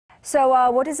So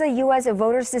what does the U.S.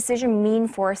 voters' decision mean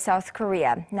for South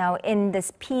Korea? Now, in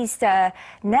this piece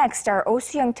next, our Oh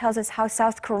Soo-young tells us how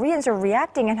South Koreans are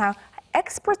reacting and how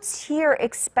experts here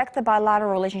expect the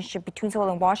bilateral relationship between Seoul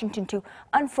and Washington to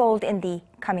unfold in the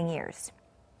coming years.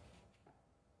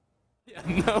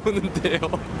 안 나오는데요.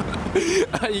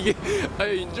 이게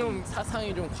좀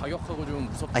사상이 좀 과격하고 좀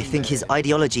무섭던데. I think his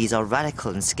ideologies are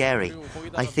radical and scary.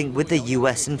 I think with the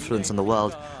US influence on the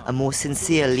world, a more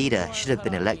sincere leader should have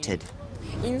been elected.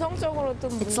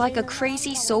 It's like a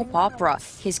crazy soap opera.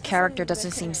 His character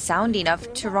doesn't seem sound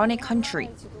enough to run a country.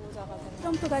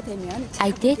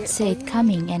 I did see it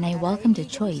coming and I welcome the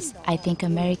choice. I think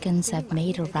Americans have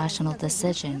made a rational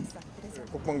decision.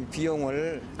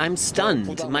 I'm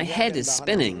stunned. My head is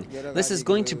spinning. This is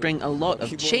going to bring a lot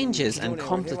of changes and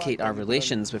complicate our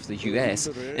relations with the US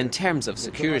in terms of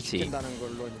security.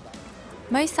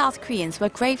 Most South Koreans were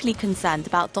gravely concerned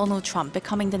about Donald Trump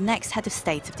becoming the next head of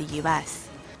state of the US.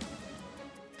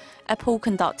 A poll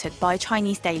conducted by a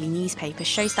Chinese daily newspaper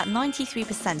shows that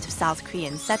 93% of South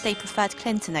Koreans said they preferred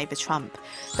Clinton over Trump,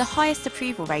 the highest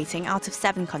approval rating out of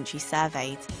 7 countries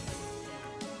surveyed.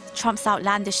 Trump's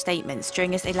outlandish statements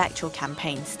during his electoral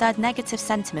campaign stirred negative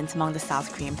sentiment among the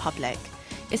South Korean public,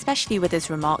 especially with his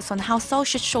remarks on how Seoul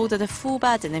should shoulder the full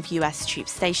burden of US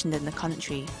troops stationed in the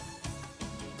country.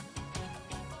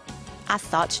 As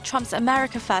such, Trump's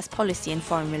America First policy in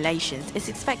foreign relations is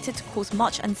expected to cause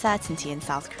much uncertainty in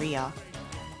South Korea.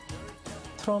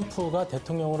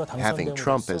 Having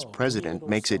Trump as president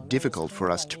makes it difficult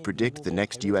for us to predict the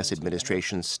next U.S.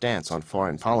 administration's stance on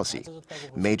foreign policy.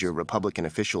 Major Republican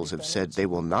officials have said they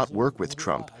will not work with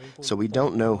Trump, so we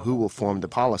don't know who will form the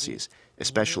policies,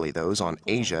 especially those on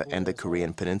Asia and the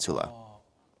Korean Peninsula.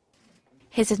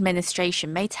 His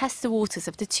administration may test the waters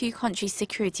of the two countries'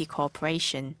 security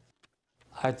cooperation.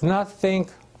 I do not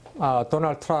think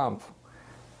Donald Trump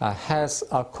has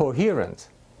a coherent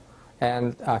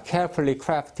and carefully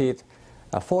crafted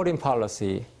foreign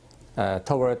policy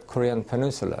toward Korean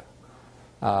Peninsula.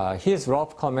 His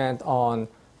rough comment on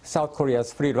South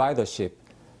Korea's free ridership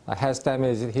has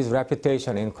damaged his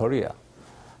reputation in Korea.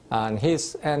 And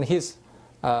his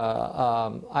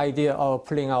idea of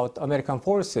pulling out American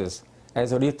forces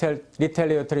as a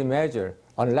retaliatory measure,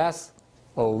 unless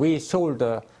we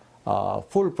shoulder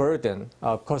full burden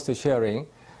of cost sharing,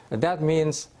 that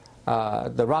means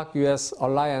the ROK-US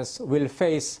alliance will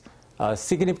face a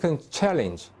significant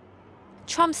challenge.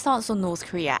 Trump's stance on North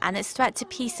Korea and its threat to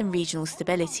peace and regional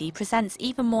stability presents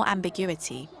even more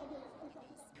ambiguity.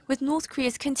 With North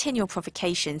Korea's continual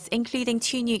provocations, including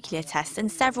 2 nuclear tests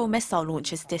and several missile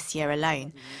launches this year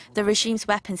alone, the regime's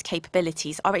weapons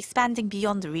capabilities are expanding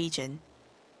beyond the region.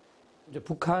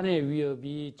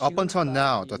 Up until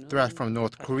now, the threat from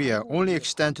North Korea only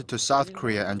extended to South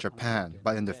Korea and Japan,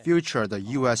 but in the future, the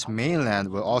U.S. mainland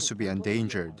will also be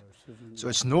endangered. So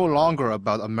it's no longer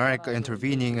about America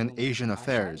intervening in Asian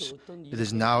affairs. It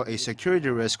is now a security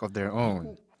risk of their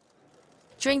own.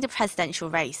 During the presidential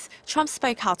race, Trump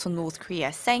spoke out on North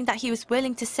Korea, saying that he was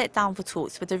willing to sit down for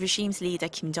talks with the regime's leader,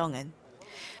 Kim Jong-un.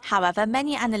 However,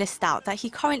 many analysts doubt that he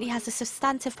currently has a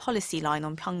substantive policy line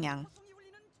on Pyongyang.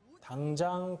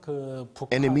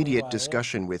 An immediate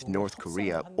discussion with North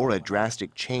Korea or a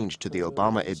drastic change to the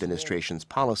Obama administration's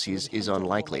policies is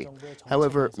unlikely.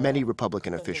 However, many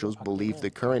Republican officials believe the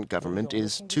current government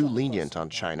is too lenient on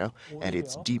China and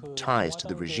its deep ties to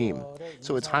the regime.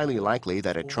 So it's highly likely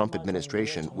that a Trump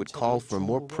administration would call for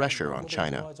more pressure on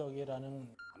China.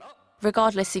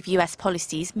 Regardless of US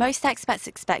policies, most experts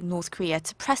expect North Korea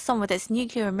to press on with its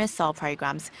nuclear and missile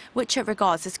programs, which it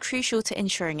regards as crucial to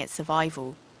ensuring its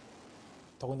survival.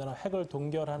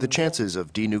 The chances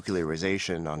of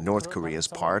denuclearization on North Korea's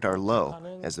part are low,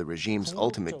 as the regime's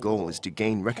ultimate goal is to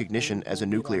gain recognition as a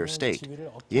nuclear state.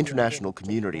 The international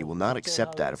community will not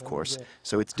accept that, of course,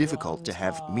 so it's difficult to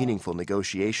have meaningful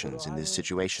negotiations in this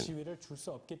situation.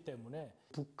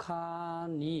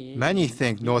 Many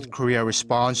think North Korea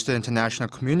responds to the international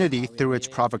community through its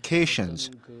provocations,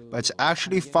 but it's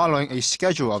actually following a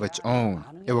schedule of its own.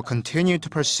 It will continue to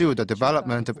pursue the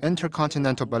development of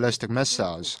intercontinental ballistic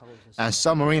missiles and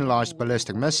submarine-launched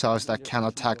ballistic missiles that can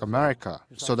attack America.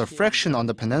 So the friction on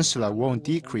the peninsula won't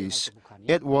decrease,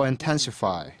 it will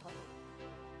intensify.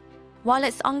 While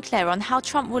it's unclear on how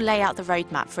Trump will lay out the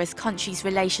roadmap for his country's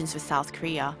relations with South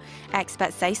Korea,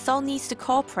 experts say Seoul needs to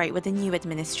cooperate with the new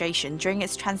administration during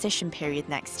its transition period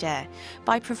next year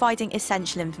by providing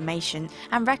essential information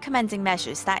and recommending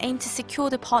measures that aim to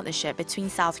secure the partnership between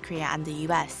South Korea and the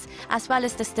US, as well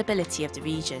as the stability of the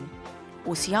region.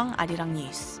 Oh Soo-young, Arirang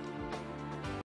News.